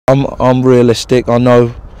I'm realistic. I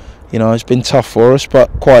know, you know, it's been tough for us, but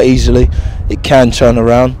quite easily it can turn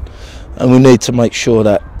around, and we need to make sure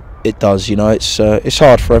that it does. You know, it's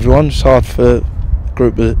hard for everyone. It's hard for a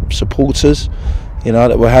group of supporters, you know,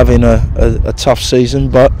 that we're having a tough season,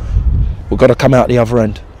 but we've got to come out the other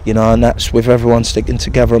end, you know, and that's with everyone sticking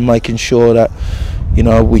together and making sure that, you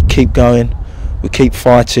know, we keep going, we keep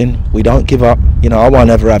fighting, we don't give up. You know, I won't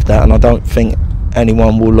ever have that, and I don't think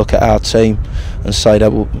anyone will look at our team and say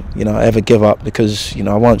that we'll, you know, ever give up, because, you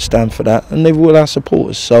know, I won't stand for that, and neither will our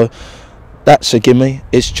supporters. So that's a gimme.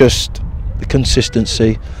 It's just the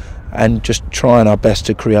consistency and just trying our best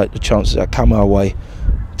to create the chances that come our way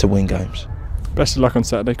to win games. Best of luck on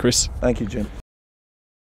Saturday, Chris. Thank you, Jim.